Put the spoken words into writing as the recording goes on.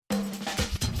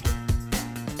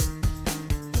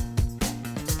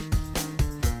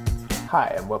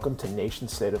Hi, and welcome to Nation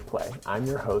State of Play. I'm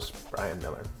your host, Brian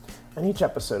Miller. On each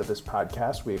episode of this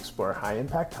podcast, we explore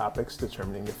high-impact topics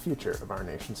determining the future of our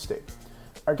nation state.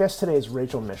 Our guest today is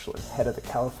Rachel Michelin, head of the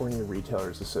California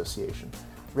Retailers Association.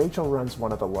 Rachel runs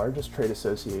one of the largest trade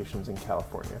associations in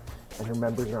California, and her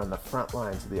members are on the front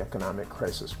lines of the economic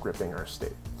crisis gripping our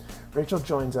state. Rachel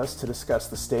joins us to discuss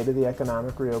the state of the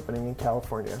economic reopening in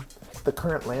California, the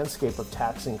current landscape of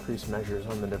tax increase measures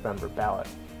on the November ballot,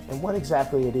 and what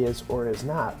exactly it is or is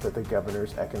not that the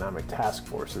governor's Economic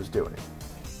Taskforce is doing.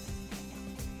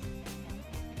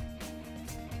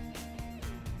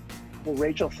 Well,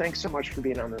 Rachel, thanks so much for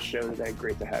being on the show today.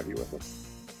 Great to have you with us.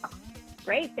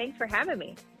 Great. Thanks for having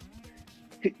me.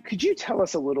 Could you tell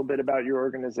us a little bit about your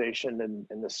organization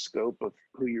and the scope of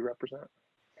who you represent?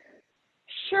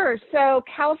 Sure. So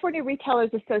California Retailers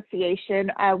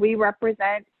Association, we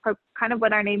represent kind of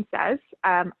what our name says,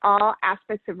 all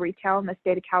aspects of retail in the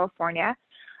state of California.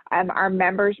 Our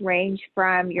members range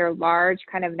from your large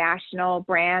kind of national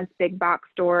brands, big box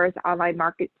stores, online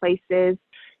marketplaces,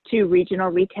 to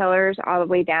regional retailers, all the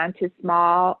way down to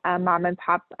small mom and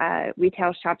pop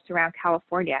retail shops around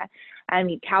California. I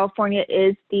mean, California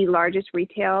is the largest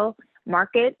retail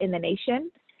market in the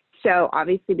nation. So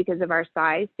obviously because of our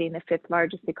size, being the fifth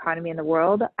largest economy in the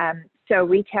world. So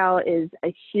retail is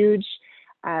a huge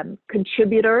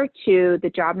contributor to the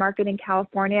job market in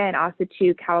California and also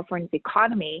to California's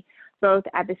economy, both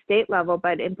at the state level,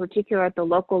 but in particular at the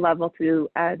local level through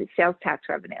the sales tax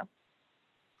revenue.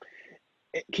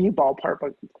 Can you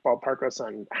ballpark us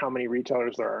on how many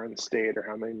retailers there are in the state or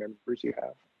how many members you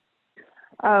have?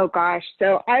 Oh gosh,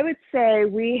 so I would say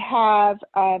we have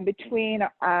between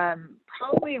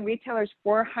probably in retailers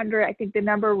 400. I think the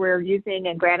number we're using,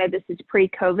 and granted this is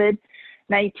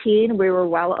pre-COVID-19, we were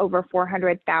well over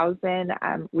 400,000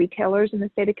 retailers in the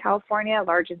state of California,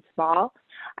 large and small.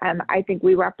 I think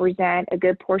we represent a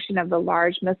good portion of the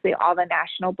large, mostly all the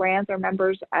national brands are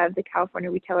members of the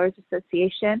California Retailers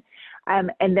Association.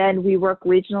 And then we work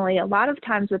regionally a lot of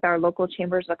times with our local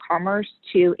chambers of commerce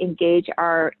to engage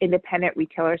our independent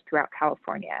retailers throughout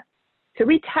California. So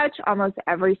we touch almost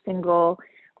every single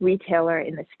retailer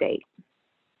in the state.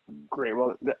 Great.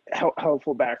 Well,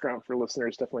 helpful background for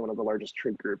listeners. Definitely one of the largest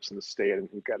trade groups in the state, and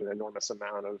you've got an enormous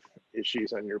amount of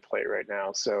issues on your plate right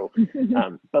now. So,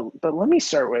 but let me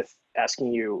start with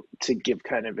asking you to give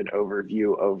kind of an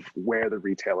overview of where the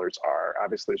retailers are.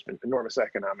 Obviously, there's been enormous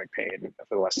economic pain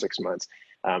for the last 6 months.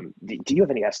 Do you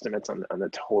have any estimates on the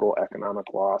total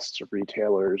economic loss to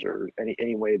retailers, or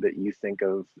any way that you think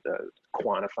of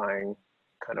quantifying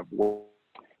kind of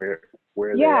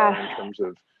where they are in terms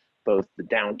of both the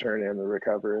downturn and the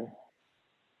recovery?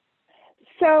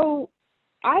 So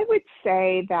I would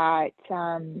say that,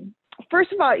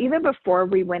 first of all, even before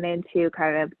we went into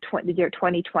kind of the year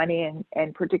 2020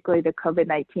 and particularly the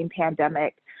COVID-19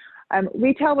 pandemic,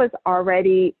 retail was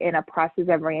already in a process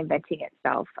of reinventing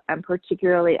itself,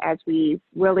 particularly as we've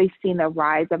really seen the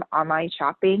rise of online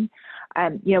shopping.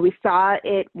 We saw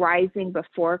it rising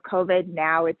before COVID.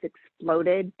 Now it's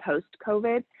exploded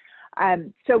post-COVID.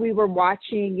 So we were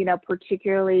watching,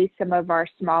 particularly some of our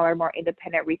smaller, more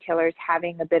independent retailers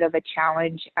having a bit of a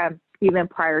challenge. Even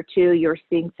prior to, you're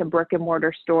seeing some brick and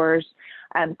mortar stores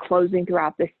closing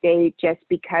throughout the state just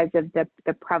because of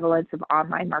the prevalence of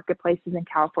online marketplaces in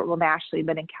California, well, nationally,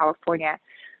 but in California.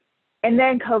 And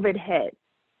then COVID hit.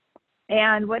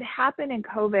 And what happened in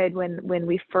COVID when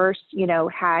we first,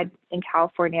 had in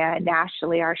California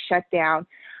nationally our shutdown,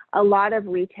 a lot of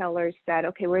retailers said,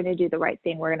 okay, we're going to do the right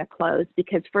thing. We're going to close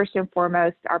because first and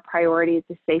foremost, our priority is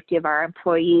the safety of our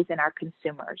employees and our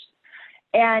consumers.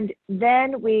 And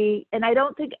then I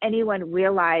don't think anyone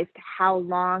realized how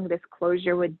long this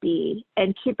closure would be.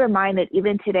 And keep in mind that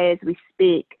even today, as we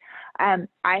speak,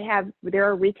 there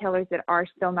are retailers that are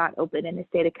still not open in the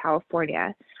state of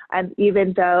California.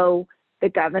 Even though the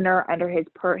governor under his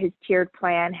tiered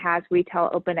plan has retail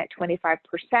open at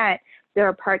 25%, there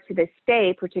are parts of the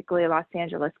state, particularly Los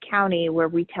Angeles County, where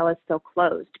retail is still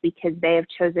closed because they have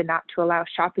chosen not to allow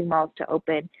shopping malls to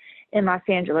open in Los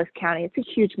Angeles County. It's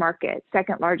a huge market,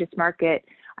 second largest market,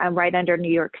 right under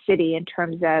New York City in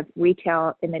terms of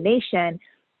retail in the nation.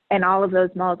 And all of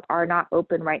those malls are not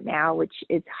open right now, which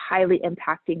is highly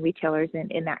impacting retailers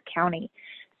in that county.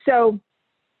 So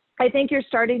I think you're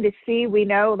starting to see, we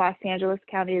know Los Angeles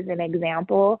County is an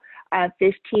example.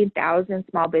 15,000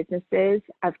 small businesses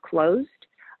have closed.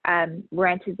 We're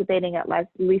anticipating at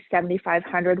least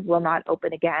 7,500 will not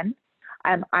open again.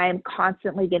 I am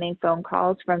constantly getting phone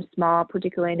calls from small,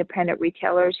 particularly independent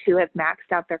retailers who have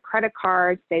maxed out their credit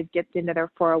cards. They've dipped into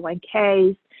their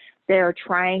 401ks. They're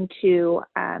trying to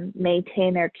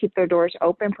keep their doors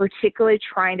open, particularly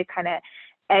trying to kind of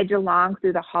edge along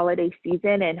through the holiday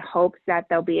season in hopes that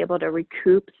they'll be able to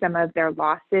recoup some of their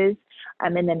losses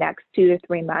in the next 2 to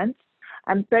 3 months.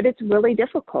 But it's really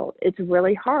difficult. It's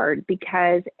really hard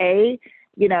because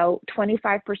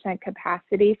 25%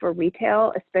 capacity for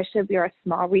retail, especially if you're a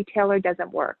small retailer,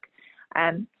 doesn't work.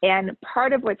 And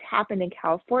part of what's happened in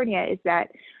California is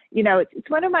that, it's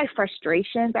one of my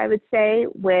frustrations, I would say,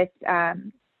 with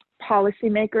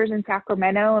policymakers in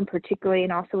Sacramento, and particularly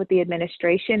and also with the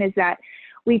administration, is that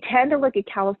we tend to look at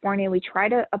California, we try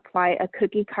to apply a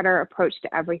cookie cutter approach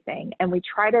to everything. And we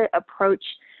try to approach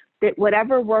that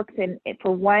whatever works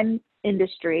for one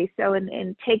industry. So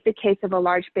and take the case of a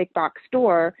large big box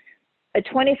store, a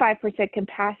 25%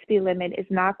 capacity limit is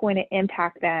not going to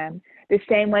impact them the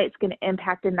same way it's going to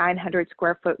impact a 900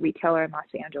 square foot retailer in Los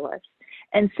Angeles.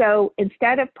 And so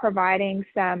instead of providing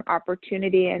some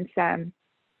opportunity and some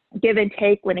give and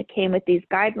take when it came with these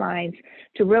guidelines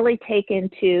to really take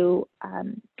into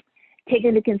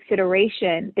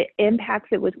consideration the impacts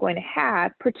it was going to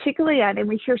have, particularly and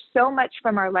we hear so much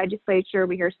from our legislature,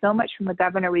 we hear so much from the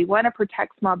governor, we want to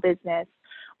protect small business,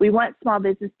 we want small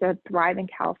business to thrive in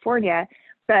California,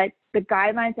 but the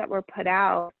guidelines that were put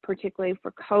out, particularly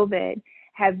for COVID,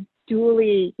 have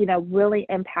duly, really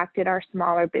impacted our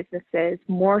smaller businesses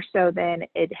more so than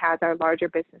it has our larger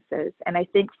businesses. And I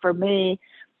think for me,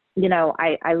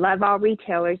 I love all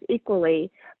retailers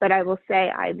equally, but I will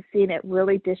say I've seen it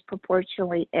really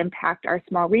disproportionately impact our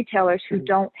small retailers who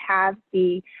don't have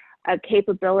the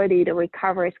capability to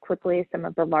recover as quickly as some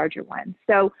of the larger ones.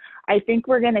 So I think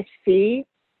we're going to see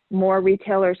more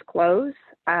retailers close.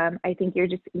 I think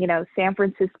San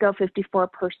Francisco,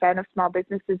 54% of small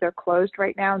businesses are closed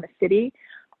right now in the city.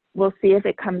 We'll see if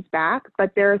it comes back,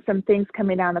 but there are some things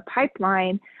coming down the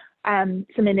pipeline, some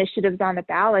initiatives on the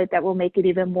ballot that will make it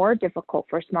even more difficult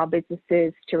for small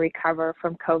businesses to recover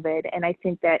from COVID. And I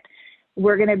think that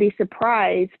we're going to be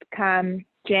surprised come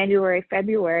January,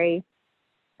 February,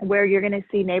 where you're going to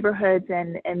see neighborhoods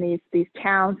and these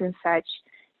towns and such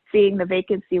seeing the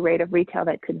vacancy rate of retail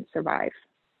that couldn't survive.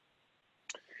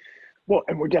 Well,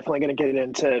 and we're definitely going to get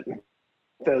into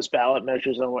those ballot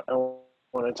measures. I want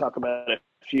to talk about a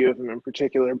few of them in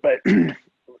particular, but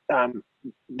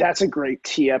that's a great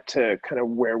tee up to kind of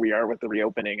where we are with the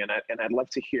reopening. And I'd love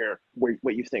to hear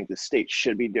what you think the state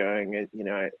should be doing.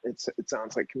 It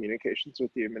sounds like communications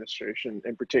with the administration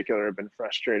in particular have been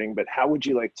frustrating, but how would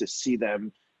you like to see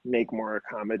them make more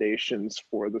accommodations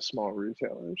for the small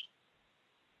retailers?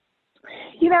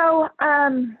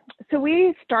 So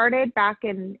we started back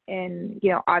in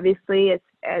obviously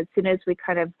as soon as we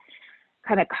kind of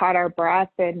caught our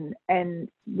breath and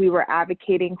we were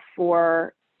advocating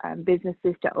for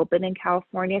businesses to open in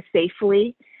California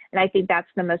safely. And I think that's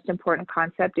the most important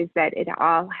concept, is that it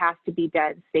all has to be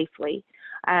done safely.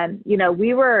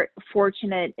 We were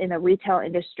fortunate in the retail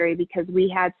industry because we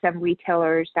had some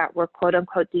retailers that were quote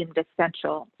unquote deemed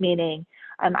essential, meaning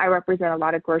I represent a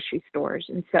lot of grocery stores.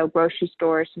 And so grocery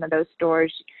stores, some of those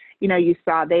stores, you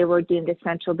saw they were deemed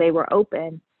essential, they were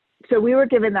open. So we were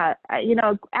given that,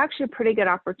 actually a pretty good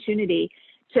opportunity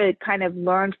to kind of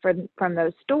learn from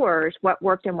those stores what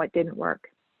worked and what didn't work.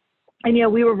 And,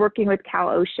 we were working with Cal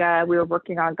OSHA, we were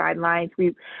working on guidelines.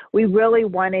 We really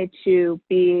wanted to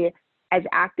be as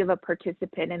active a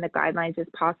participant in the guidelines as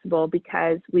possible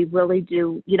because we really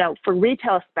do, for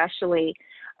retail especially,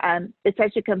 it's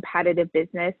such a competitive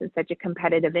business and such a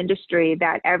competitive industry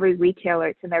that every retailer,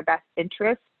 it's in their best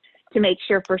interest to make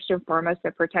sure first and foremost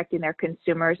they're protecting their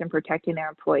consumers and protecting their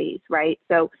employees, right?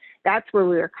 So that's where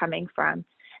we were coming from.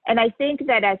 And I think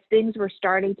that as things were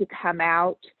starting to come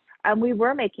out, we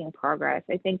were making progress.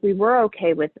 I think we were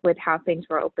okay with how things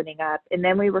were opening up, and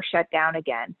then we were shut down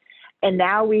again. And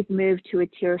now we've moved to a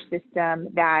tier system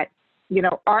that,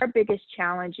 our biggest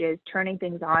challenge is turning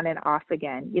things on and off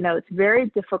again. It's very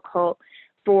difficult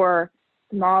for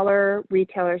smaller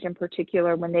retailers in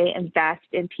particular when they invest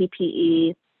in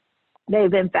PPE.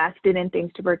 They've invested in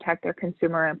things to protect their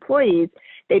consumer employees.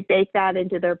 They bake that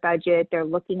into their budget. They're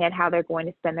looking at how they're going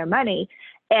to spend their money,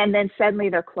 and then suddenly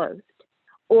they're closed.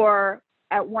 Or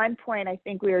at one point, I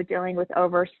think we were dealing with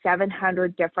over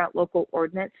 700 different local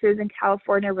ordinances in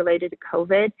California related to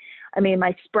COVID. I mean,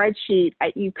 my spreadsheet,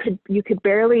 you could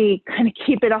barely kind of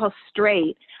keep it all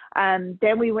straight.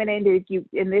 Then we went into,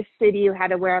 in this city, you had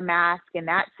to wear a mask. In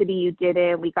that city, you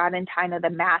didn't. We got in kind of the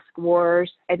mask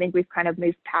wars. I think we've kind of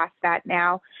moved past that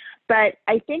now. But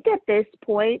I think at this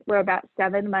point, we're about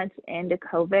 7 months into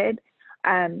COVID.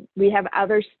 We have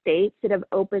other states that have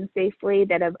opened safely,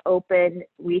 that have opened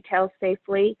retail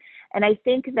safely. And I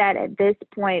think that at this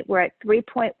point, we're at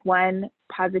 3.1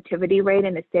 positivity rate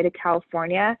in the state of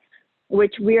California,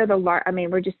 which we're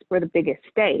the biggest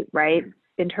state, right,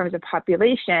 in terms of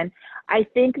population. I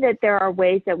think that there are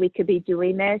ways that we could be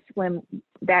doing this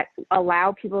that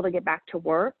allow people to get back to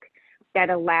work, that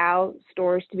allow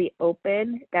stores to be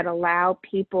open, that allow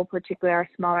people, particularly our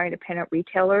smaller independent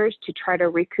retailers, to try to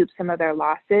recoup some of their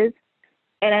losses.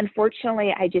 And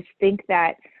unfortunately, I just think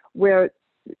that we're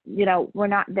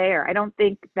not there. I don't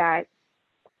think that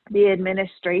the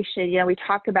administration, we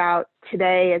talk about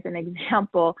today as an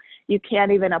example, you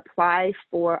can't even apply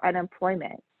for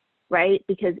unemployment, right?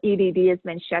 Because EDD has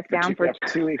been shut down for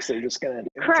 2 weeks. They're just going to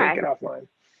Correct. take it offline.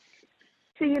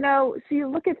 So, so you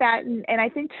look at that and I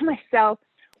think to myself,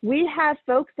 we have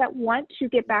folks that want to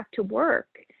get back to work.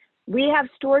 We have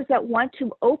stores that want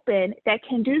to open that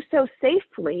can do so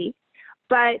safely,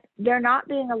 but they're not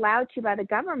being allowed to by the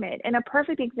government. And a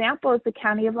perfect example is the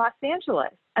County of Los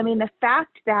Angeles. I mean, the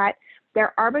fact that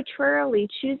they're arbitrarily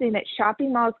choosing that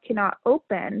shopping malls cannot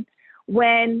open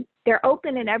when they're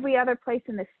open in every other place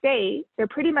in the state, they're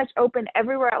pretty much open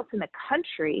everywhere else in the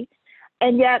country.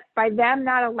 And yet by them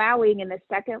not allowing in the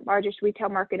second largest retail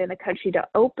market in the country to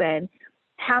open,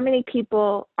 how many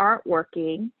people aren't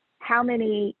working? How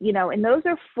many, and those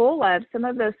are full of, some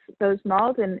of those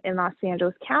malls in Los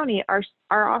Angeles County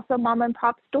are also mom and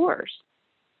pop stores.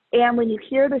 And when you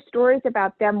hear the stories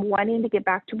about them wanting to get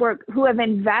back to work, who have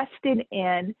invested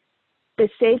in the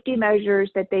safety measures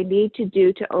that they need to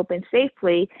do to open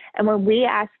safely, and when we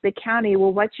ask the county,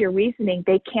 well, what's your reasoning?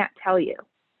 They can't tell you.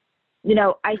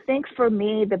 I think for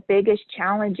me, the biggest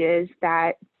challenge is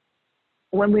that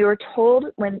when we were told,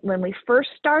 when we first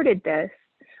started this,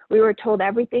 we were told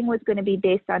everything was going to be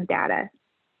based on data.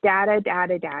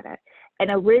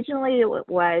 And originally it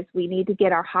was, we need to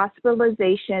get our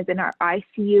hospitalizations and our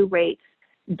ICU rates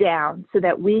down so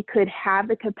that we could have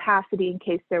the capacity in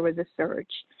case there was a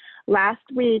surge. Last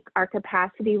week, our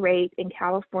capacity rate in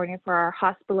California for our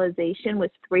hospitalization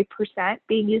was 3%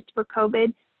 being used for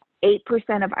COVID. 8%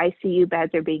 of ICU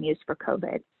beds are being used for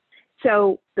COVID.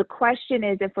 So the question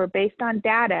is, if we're based on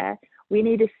data, we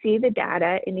need to see the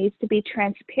data. It needs to be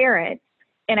transparent.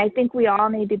 And I think we all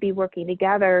need to be working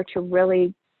together to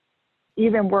really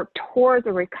even work towards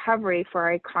a recovery for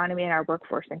our economy and our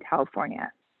workforce in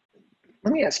California.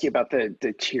 Let me ask you about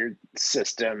the tiered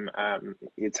system.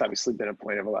 It's obviously been a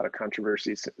point of a lot of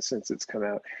controversy since it's come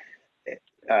out.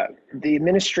 The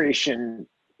administration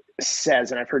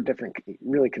says, and I've heard different,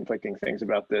 really conflicting things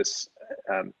about this.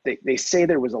 They say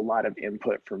there was a lot of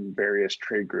input from various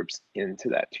trade groups into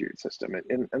that tiered system.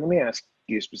 And let me ask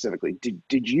you specifically,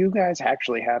 did you guys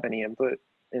actually have any input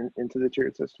into the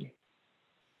tiered system?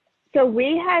 So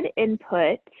we had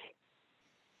input.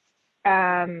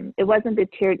 It wasn't the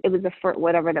tiered, it was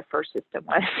whatever the first system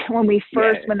was. When the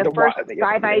first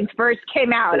guidelines first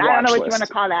came out. I don't know what you want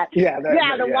to call that.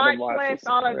 The watch list,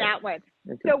 all of that one.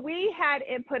 Okay. So we had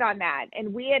input on that,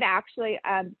 and we had actually,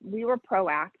 we were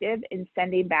proactive in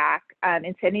sending back,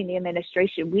 in sending the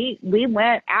administration. We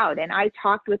went out and I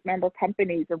talked with member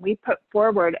companies, and we put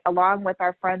forward, along with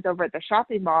our friends over at the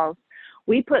shopping malls,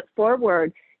 we put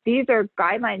forward, these are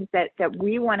guidelines that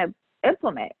we want to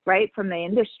implement, right, from the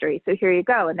industry. So here you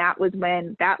go. And that was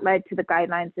when that led to the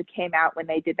guidelines that came out when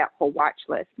they did that whole watch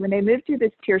list. When they moved to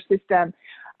this tier system,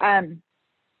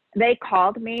 they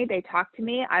called me, they talked to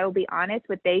me. I will be honest,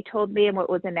 what they told me and what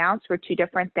was announced were two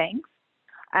different things.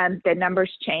 The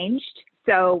numbers changed.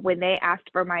 So when they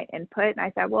asked for my input, and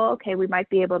I said, well, okay, we might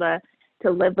be able to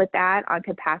live with that on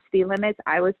capacity limits.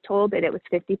 I was told that it was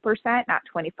 50%, not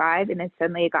 25%, and then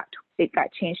suddenly it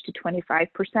got changed to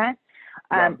 25%,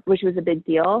 which was a big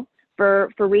deal for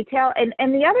retail.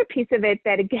 And the other piece of it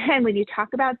that, again, when you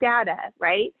talk about data,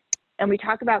 right, and we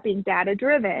talk about being data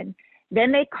driven, then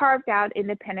they carved out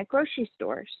independent grocery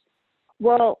stores.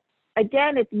 Well,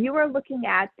 again, if you are looking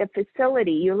at the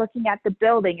facility, you're looking at the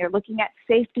building, you're looking at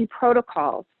safety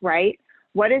protocols, right?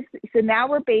 So now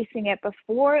we're basing it,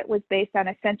 before it was based on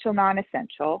essential,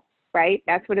 non-essential, right?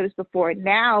 That's what it was before.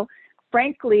 Now,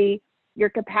 frankly, your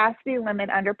capacity limit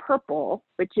under purple,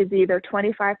 which is either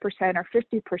 25% or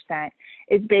 50%,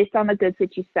 is based on the goods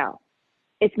that you sell.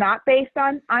 It's not based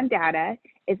on data.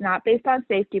 It's not based on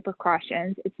safety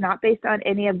precautions. It's not based on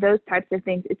any of those types of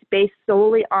things. It's based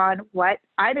solely on what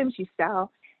items you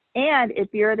sell. And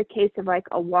if you're the case of like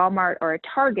a Walmart or a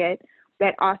Target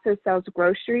that also sells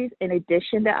groceries in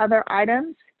addition to other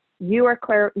items, you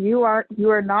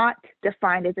are not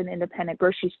defined as an independent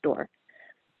grocery store.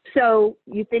 So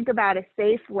you think about a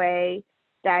Safeway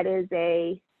that is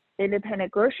a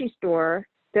independent grocery store,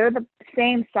 they're the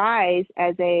same size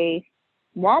as a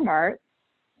Walmart,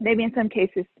 maybe in some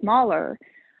cases smaller.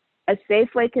 A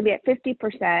Safeway could be at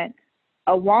 50%.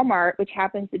 A Walmart, which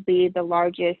happens to be the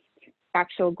largest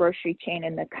actual grocery chain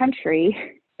in the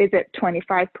country, is at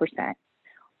 25%.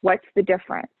 What's the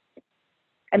difference?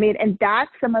 I mean, and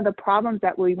that's some of the problems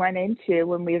that we run into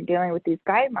when we were dealing with these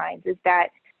guidelines, is that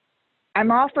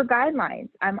I'm all for guidelines.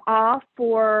 I'm all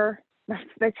for,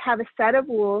 let's have a set of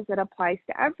rules that applies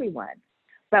to everyone,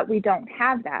 but we don't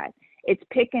have that. It's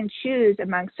pick and choose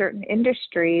among certain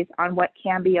industries on what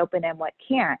can be open and what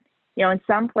can't. You know, in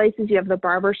some places you have the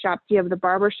barbershops and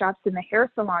the hair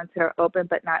salons that are open,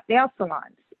 but not nail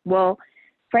salons. Well,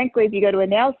 frankly, if you go to a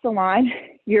nail salon,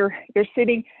 you're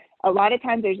sitting, a lot of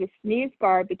times there's a sneeze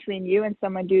guard between you and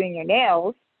someone doing your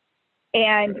nails.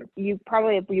 And you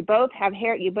both have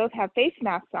face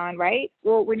masks on, right?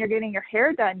 Well, when you're getting your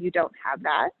hair done, you don't have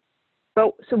that.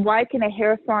 But so why can a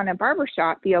hair salon and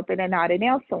barbershop be open and not a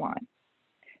nail salon?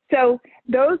 So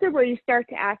those are where you start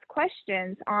to ask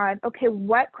questions on, okay,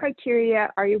 what criteria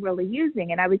are you really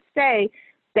using? And I would say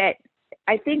that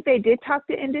I think they did talk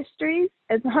to industries,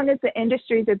 as long as the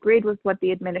industries agreed with what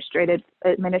the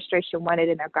administration wanted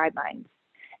in their guidelines.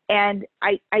 And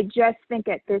I just think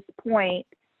at this point,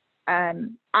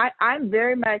 I'm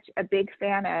very much a big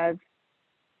fan of,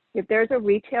 if there's a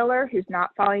retailer who's not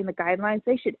following the guidelines,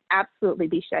 they should absolutely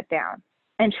be shut down.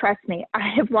 And trust me, I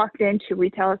have walked into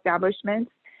retail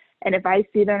establishments, and if I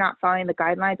see they're not following the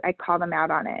guidelines, I call them out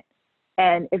on it.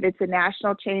 And if it's a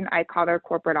national chain, I call their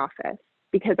corporate office,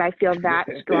 because I feel that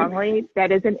strongly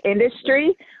that as an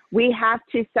industry, we have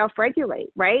to self-regulate,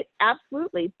 right?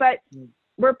 Absolutely. But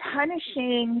we're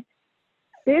punishing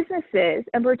businesses,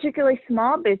 and particularly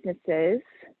small businesses,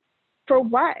 for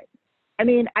what? I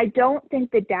mean, I don't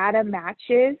think the data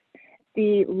matches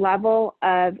the level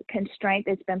of constraint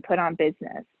that's been put on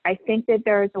business. I think that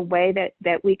there is a way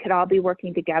that we could all be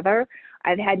working together.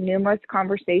 I've had numerous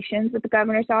conversations with the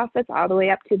governor's office, all the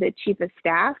way up to the chief of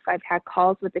staff. I've had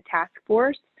calls with the task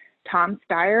force, Tom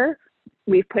Steyer.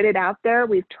 We've put it out there.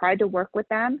 We've tried to work with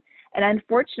them. And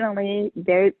unfortunately,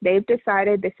 they've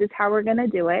decided this is how we're going to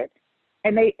do it.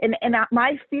 And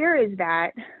my fear is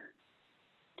that,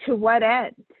 to what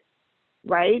end,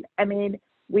 right? I mean,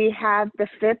 we have the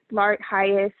fifth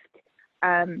highest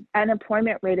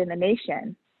unemployment rate in the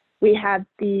nation. We have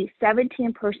the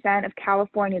 17% of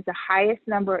California is the highest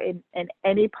number in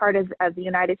any part of the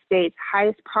United States.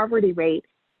 Highest poverty rate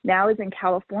now is in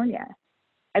California.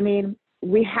 I mean,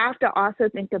 we have to also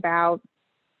think about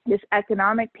this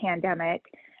economic pandemic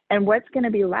and what's going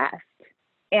to be left.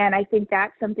 And I think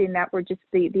that's something that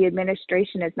the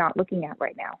administration is not looking at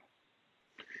right now.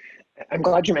 I'm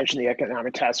glad you mentioned the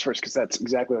Economic Taskforce, because that's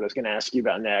exactly what I was going to ask you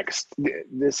about next.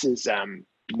 This is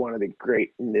one of the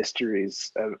great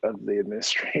mysteries of the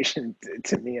administration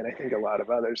to me, and I think a lot of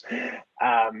others.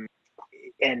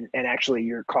 And actually,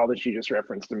 your call that you just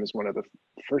referenced them is one of the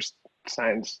first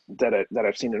signs that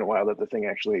I've seen in a while that the thing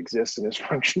actually exists and is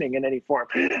functioning in any form.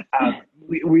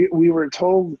 We were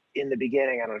told in the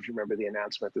beginning, I don't know if you remember the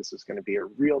announcement, this is going to be a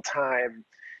real-time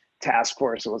task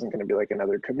force. It wasn't going to be like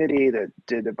another committee that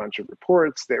did a bunch of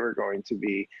reports. They were going to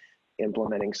be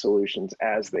implementing solutions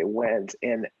as they went.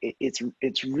 And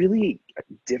it's really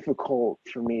difficult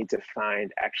for me to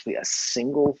find actually a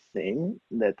single thing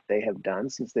that they have done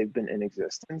since they've been in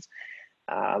existence.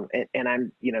 And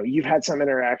I'm, you've had some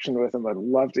interaction with them. I'd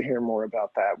love to hear more about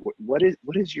that. What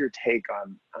is your take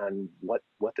on what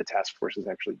the task force is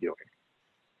actually doing?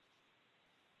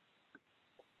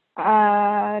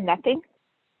 Nothing.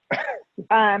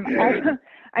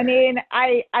 I mean,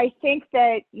 I think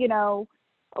that,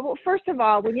 well, first of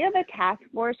all, when you have a task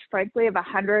force, frankly, of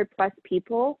 100+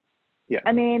 people, yeah.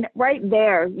 I mean, right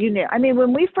there, I mean,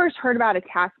 when we first heard about a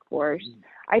task force,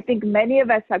 I think many of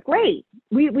us like, great,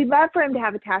 we'd love for him to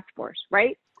have a task force,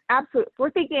 right? Absolutely.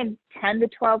 We're thinking 10 to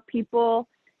 12 people,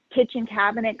 kitchen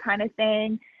cabinet kind of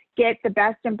thing, get the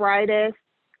best and brightest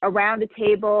around a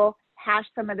table, hash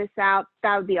some of this out.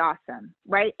 That would be awesome,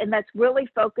 right? And let's really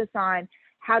focus on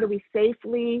how do we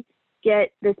safely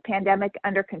get this pandemic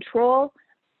under control,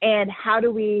 and how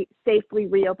do we safely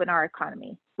reopen our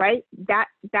economy, right?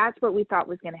 That's what we thought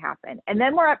was going to happen. And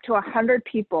then we're up to 100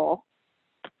 people,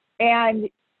 and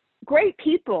great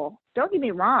people, don't get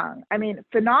me wrong. I mean,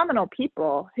 phenomenal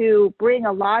people who bring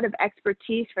a lot of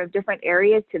expertise from different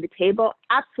areas to the table.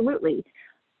 Absolutely.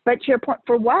 But to your point,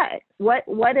 for what?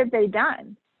 What have they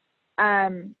done?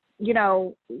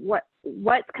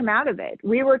 What's come out of it?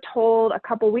 We were told a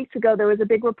couple of weeks ago there was a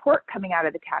big report coming out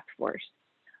of the task force.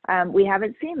 We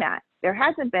haven't seen that. There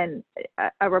hasn't been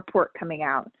a report coming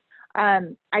out.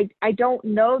 I don't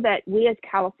know that we as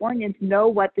Californians know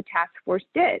what the task force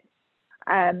did.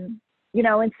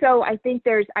 And so I think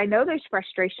I know there's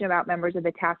frustration about members of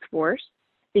the task force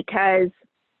because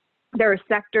there are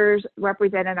sectors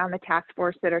represented on the task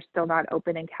force that are still not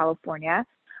open in California.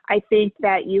 I think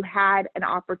that you had an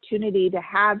opportunity to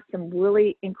have some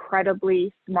really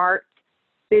incredibly smart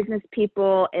business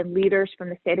people and leaders from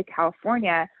the state of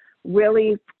California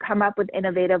really come up with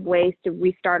innovative ways to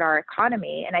restart our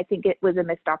economy. And I think it was a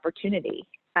missed opportunity.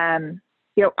 I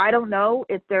don't know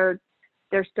if they're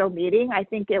still meeting. I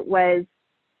think it was,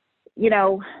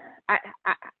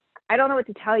 I don't know what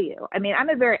to tell you. I mean, I'm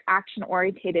a very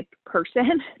action-oriented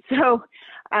person. So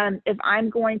if I'm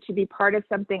going to be part of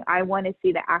something, I want to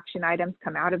see the action items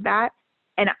come out of that.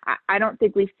 And I don't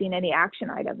think we've seen any action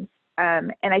items.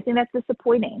 And I think that's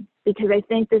disappointing because I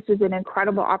think this was an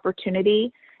incredible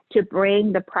opportunity to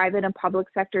bring the private and public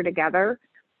sector together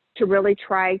to really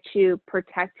try to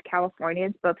protect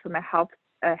Californians, both from a health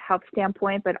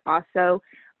standpoint, but also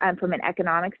from an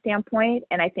economic standpoint.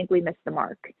 And I think we missed the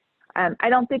mark. I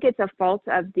don't think it's a fault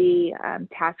of the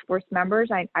task force members.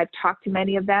 I've talked to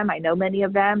many of them. I know many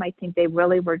of them. I think they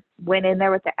really went in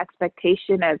there with the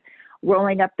expectation of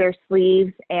rolling up their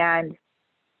sleeves and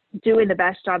doing the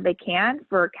best job they can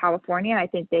for California. I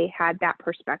think they had that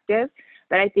perspective.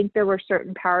 But I think there were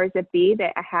certain powers that be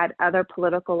that had other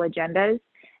political agendas.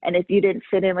 And if you didn't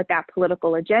fit in with that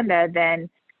political agenda, then,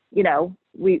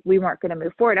 we weren't going to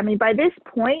move forward. I mean, by this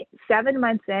point, 7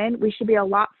 months in, we should be a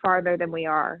lot farther than we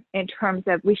are in terms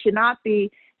of we should not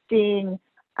be seeing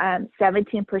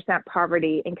 17%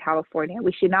 poverty in California.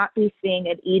 We should not be seeing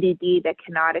an EDD that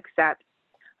cannot accept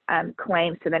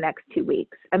claims for the next 2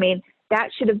 weeks. I mean, that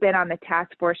should have been on the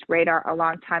task force radar a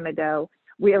long time ago,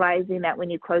 realizing that when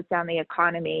you close down the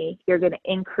economy, you're going to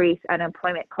increase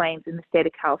unemployment claims in the state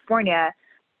of California.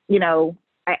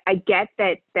 I get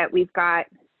that we've got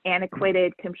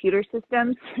antiquated computer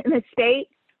systems in the state,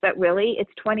 but really it's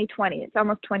 2020. It's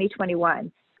almost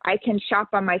 2021. I can shop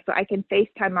on my phone. I can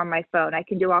FaceTime on my phone. I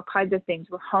can do all kinds of things.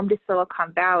 We're home to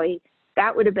Silicon Valley.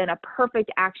 That would have been a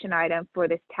perfect action item for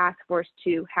this task force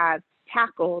to have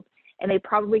tackled, and they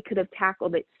probably could have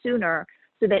tackled it sooner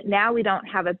so that now we don't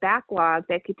have a backlog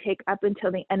that could take up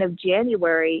until the end of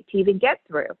January to even get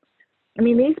through. I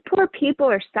mean, these poor people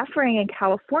are suffering in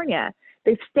California.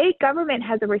 The state government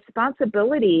has a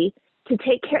responsibility to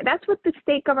take care. That's what the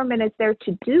state government is there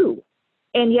to do.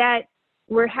 And yet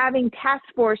we're having task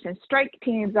force and strike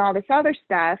teams, all this other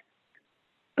stuff,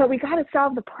 but we got to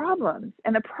solve the problems.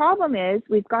 And the problem is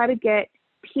we've got to get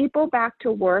people back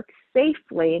to work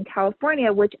safely in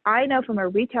California, which I know from a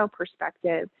retail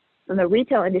perspective, from the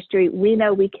retail industry, we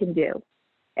know we can do.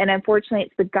 And unfortunately,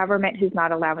 it's the government who's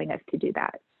not allowing us to do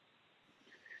that.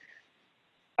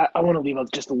 I want to leave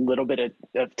just a little bit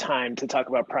of time to talk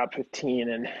about Prop 15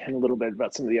 and a little bit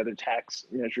about some of the other tax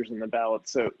measures in the ballot.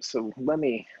 So let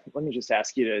me just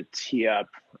ask you to tee up.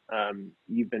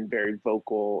 You've been very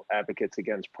vocal advocates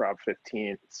against Prop 15.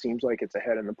 It seems like it's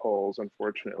ahead in the polls,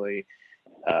 unfortunately.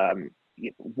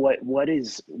 What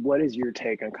is your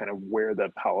take on kind of where the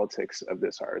politics of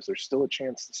this are? Is there still a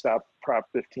chance to stop Prop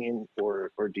 15,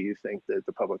 or do you think that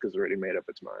the public has already made up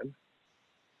its mind?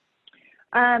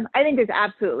 I think there's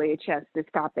absolutely a chance to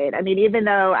stop it. I mean, even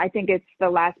though I think it's the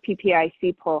last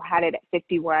PPIC poll had it at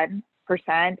 51%,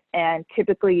 and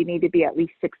typically you need to be at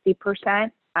least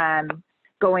 60%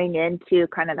 going into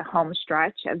kind of the home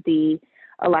stretch of the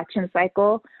election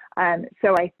cycle.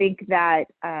 So I think that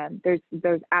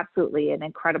there's absolutely an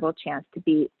incredible chance to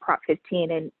beat Prop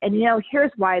 15. And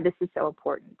here's why this is so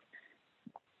important.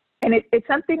 And it's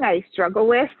something I struggle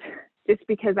with just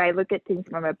because I look at things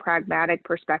from a pragmatic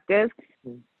perspective.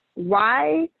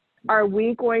 Why are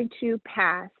we going to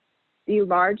pass the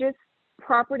largest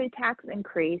property tax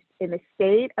increase in the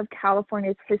state of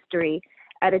California's history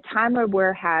at a time where we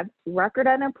have record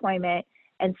unemployment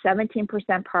and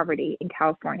 17% poverty in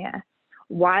California?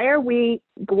 Why are we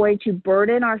going to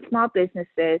burden our small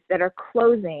businesses that are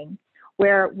closing,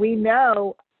 where we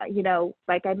know,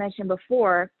 like I mentioned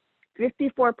before,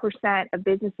 54% of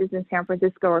businesses in San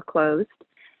Francisco are closed.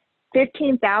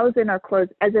 15,000 are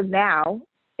closed as of now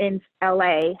in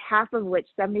LA, half of which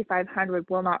 7,500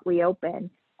 will not reopen.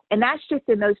 And that's just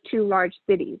in those two large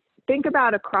cities. Think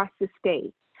about across the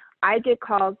state. I get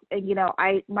calls, and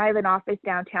I have an office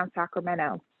downtown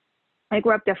Sacramento. I think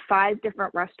we're up to 5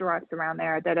 different restaurants around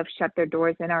there that have shut their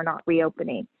doors and are not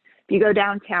reopening. If you go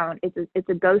downtown, it's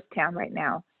a ghost town right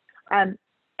now.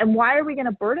 And why are we going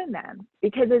to burden them?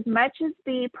 Because as much as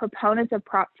the proponents of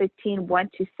Prop 15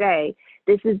 want to say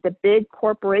this is the big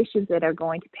corporations that are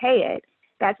going to pay it,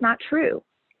 that's not true.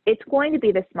 It's going to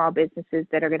be the small businesses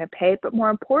that are going to pay it, but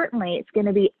more importantly, it's going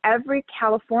to be every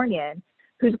Californian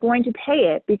who's going to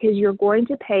pay it, because you're going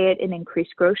to pay it in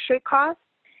increased grocery costs,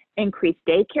 increased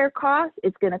daycare costs.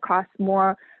 It's going to cost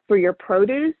more for your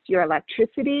produce, your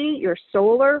electricity, your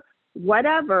solar,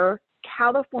 whatever.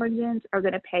 Californians are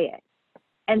going to pay it.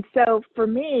 And so for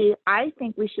me, I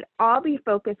think we should all be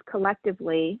focused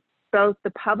collectively, both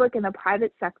the public and the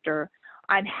private sector,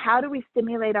 on how do we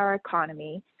stimulate our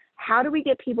economy? How do we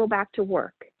get people back to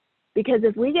work? Because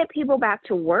if we get people back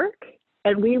to work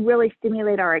and we really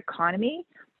stimulate our economy,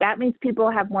 that means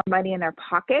people have more money in their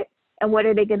pocket. And what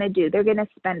are they going to do? They're going to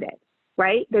spend it,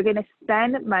 right? They're going to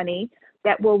spend money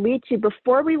that will lead to,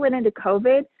 before we went into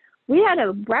COVID, we had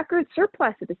a record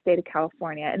surplus of the state of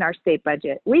California in our state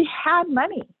budget. We had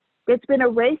money that's been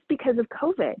erased because of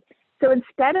COVID. So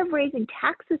instead of raising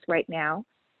taxes right now,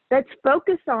 let's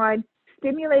focus on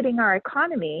stimulating our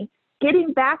economy,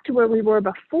 getting back to where we were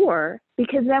before,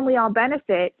 because then we all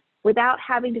benefit without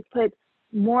having to put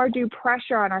more due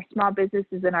pressure on our small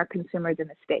businesses and our consumers in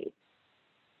the state.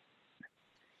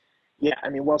 Yeah, I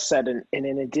mean, well said. And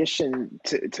in addition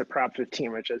to Prop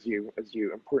 15, which, as you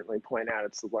importantly point out,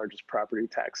 it's the largest property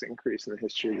tax increase in the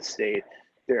history of the state,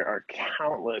 there are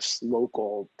countless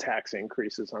local tax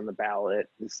increases on the ballot.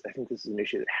 I think this is an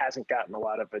issue that hasn't gotten a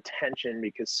lot of attention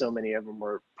because so many of them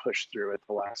were pushed through at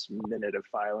the last minute of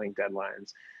filing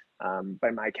deadlines.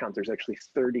 By my count, there's actually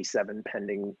 37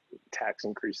 pending tax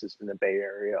increases in the Bay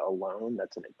Area alone.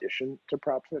 That's in addition to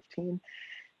Prop 15.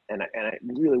 And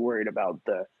I'm really worried about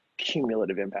the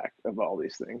cumulative impact of all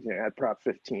these things. You know, at Prop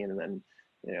 15, and then,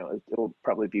 you know, it'll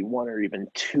probably be one or even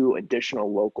two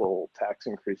additional local tax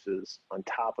increases on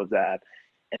top of that.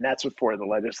 And that's before the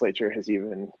legislature has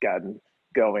even gotten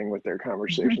going with their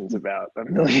conversations about a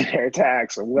millionaire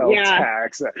tax, a wealth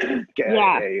tax,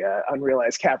 a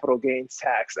unrealized capital gains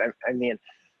tax. I mean,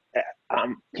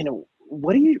 you know,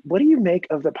 what do you make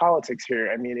of the politics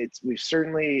here? I mean, we've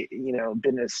certainly, you know,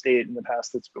 been a state in the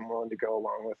past that's been willing to go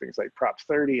along with things like Prop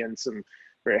 30 and some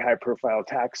very high profile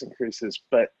tax increases,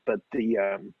 but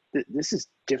this is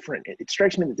different. It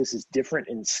strikes me that this is different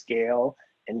in scale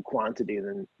and quantity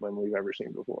than when we've ever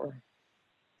seen before.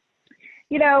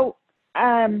 You know,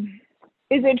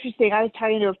 it's interesting. I was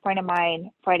talking to a friend of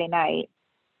mine Friday night,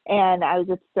 and I was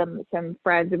with some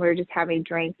friends, and we were just having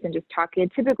drinks and just talking.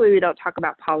 And typically we don't talk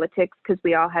about politics because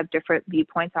we all have different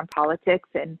viewpoints on politics.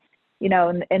 And, you know,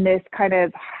 in this kind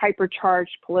of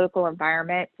hypercharged political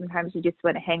environment, sometimes you just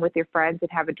want to hang with your friends and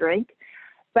have a drink.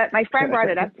 But my friend brought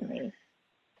it up to me.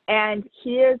 And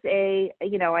he is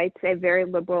I'd say very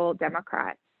liberal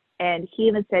Democrat. And he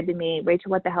even said to me,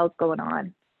 Rachel, what the hell's going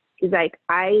on? He's like,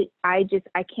 I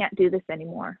can't do this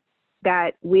anymore.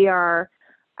 That we are,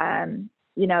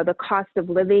 you know, the cost of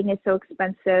living is so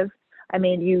expensive. I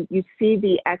mean, you see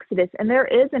the exodus, and there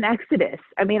is an exodus.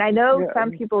 I mean, I know some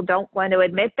people don't want to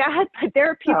admit that, but there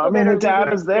are people. No, I mean, the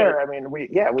data is there. I mean, we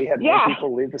had more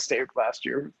people leave the state last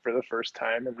year for the first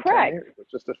time in 10 years. It's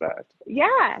just a fact.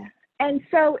 Yeah, and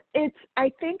so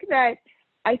I think that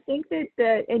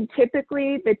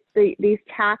typically these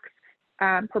tax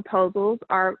proposals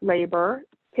are labor.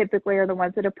 Typically are the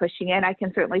ones that are pushing it. I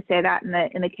can certainly say that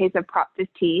in the case of Prop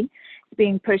 15, it's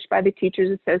being pushed by the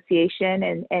Teachers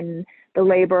Association and the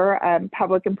labor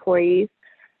public employees.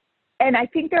 And I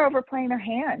think they're overplaying their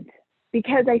hand,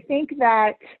 because I think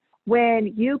that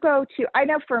when you go to, I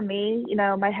know for me, you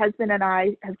know, my husband and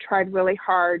I have tried really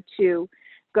hard to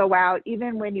go out,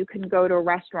 even when you can go to a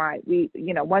restaurant. We,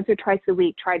 you know, once or twice a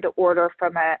week tried to order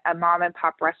from a mom and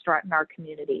pop restaurant in our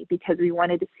community because we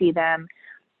wanted to see them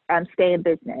stay in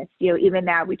business. You know, even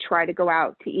now we try to go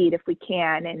out to eat if we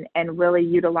can and really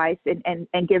utilize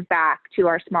and give back to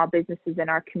our small businesses in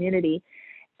our community.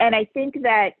 And I think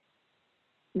that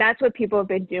that's what people have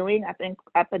been doing, I think,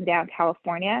 up and down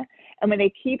California. And when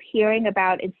they keep hearing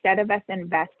about, instead of us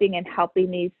investing and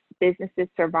helping these businesses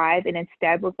survive, and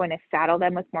instead we're going to saddle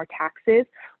them with more taxes,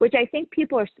 which I think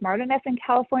people are smart enough in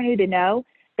California to know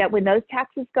that when those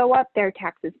taxes go up, their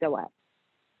taxes go up.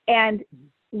 And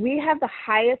we have the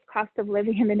highest cost of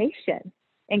living in the nation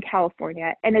in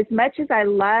California. And as much as I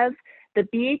love the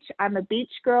beach, I'm a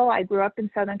beach girl. I grew up in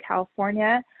Southern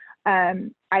California.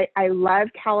 I love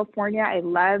California. I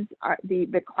love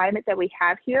the climate that we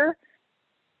have here.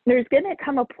 There's going to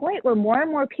come a point where more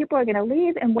and more people are going to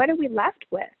leave, and what are we left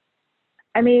with?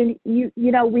 I mean, you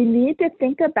know, we need to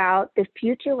think about the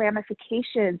future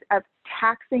ramifications of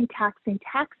taxing,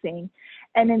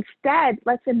 and instead,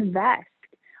 let's invest.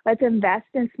 Let's invest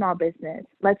in small business.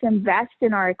 Let's invest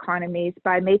in our economies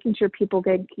by making sure people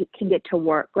can get to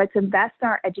work. Let's invest in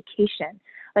our education.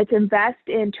 Let's invest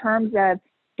in terms of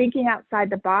thinking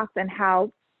outside the box and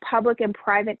how public and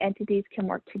private entities can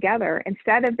work together,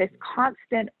 instead of this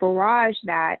constant barrage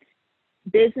that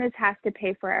business has to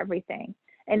pay for everything.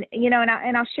 And,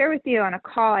 and I'll share with you on a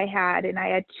call I had, and I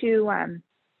had two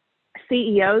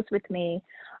CEOs with me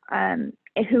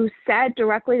who said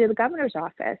directly to the governor's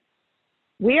office,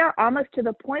 we are almost to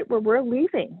the point where we're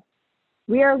leaving.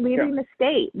 We are leaving the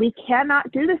state. We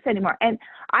cannot do this anymore. And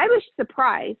I was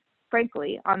surprised,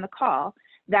 frankly, on the call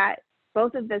that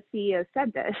both of the CEOs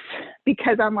said this,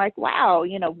 because I'm like, wow,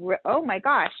 oh my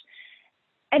gosh.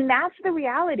 And that's the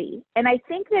reality. And I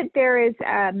think that there is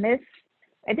a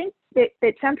I think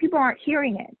that some people aren't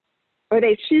hearing it, or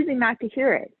they're choosing not to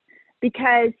hear it.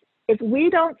 Because if we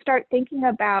don't start thinking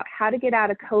about how to get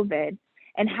out of COVID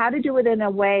and how to do it in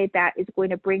a way that is going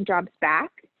to bring jobs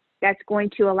back, that's going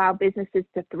to allow businesses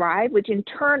to thrive, which in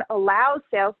turn allows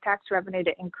sales tax revenue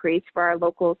to increase for our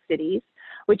local cities,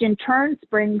 which in turn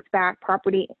brings back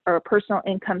property or personal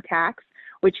income tax,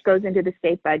 which goes into the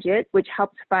state budget, which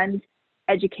helps fund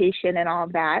education and all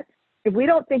of that. If we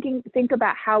don't think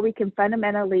about how we can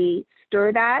fundamentally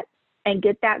stir that and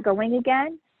get that going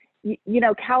again,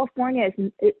 California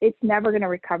it's never going to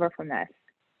recover from this.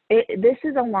 This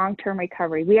is a long-term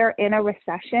recovery. We are in a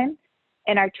recession,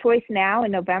 and our choice now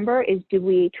in November is, do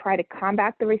we try to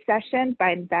combat the recession by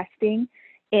investing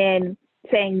in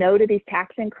saying no to these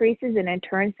tax increases and in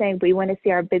turn saying we want to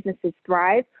see our businesses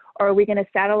thrive, or are we going to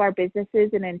saddle our businesses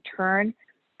and in turn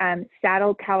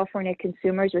saddle California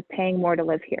consumers with paying more to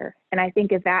live here? And I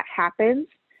think if that happens,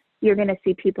 you're going to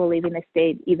see people leaving the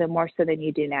state even more so than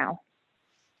you do now.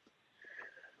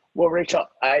 Well, Rachel,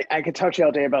 I could talk to you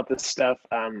all day about this stuff.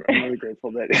 I'm really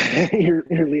grateful that you're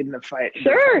leading the fight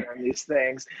on these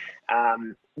things.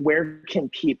 Where can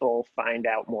people find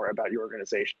out more about your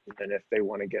organization, and if they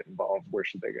want to get involved, where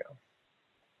should they go?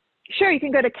 Sure, you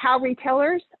can go to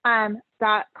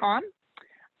calretailers.com,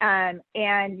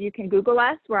 and you can Google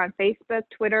us. We're on Facebook,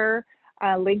 Twitter,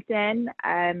 LinkedIn.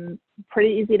 Pretty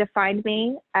easy to find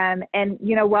me. And,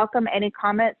 welcome any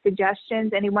comments,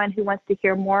 suggestions, anyone who wants to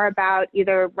hear more about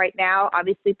either right now,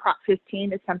 obviously Prop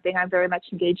 15 is something I'm very much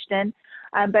engaged in,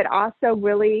 but also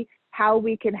really how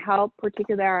we can help,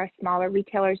 particularly our smaller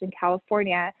retailers in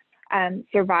California,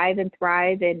 survive and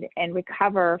thrive and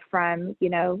recover from,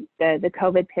 the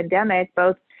COVID pandemic,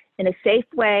 both in a safe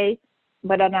way,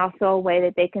 but in also a way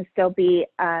that they can still be,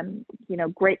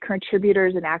 great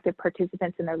contributors and active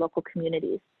participants in their local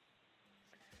communities.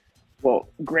 Well,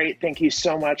 great. Thank you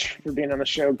so much for being on the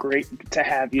show. Great to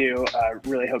have you.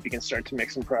 Really hope you can start to make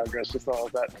some progress with all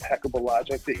of that impeccable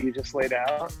logic that you just laid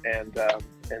out. And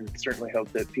certainly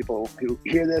hope that people who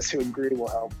hear this, who agree, will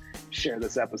help share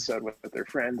this episode with their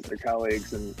friends, their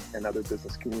colleagues, and other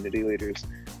business community leaders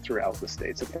throughout the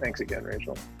state. So thanks again,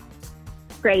 Rachel.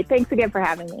 Great. Thanks again for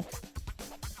having me.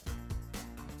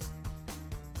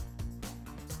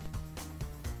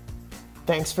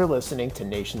 Thanks for listening to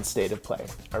Nation State of Play.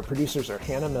 Our producers are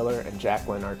Hannah Miller and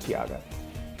Jacqueline Artiaga.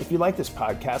 If you like this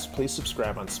podcast, please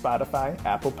subscribe on Spotify,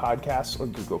 Apple Podcasts, or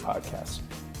Google Podcasts.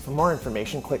 For more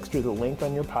information, click through the link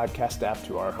on your podcast app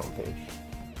to our homepage.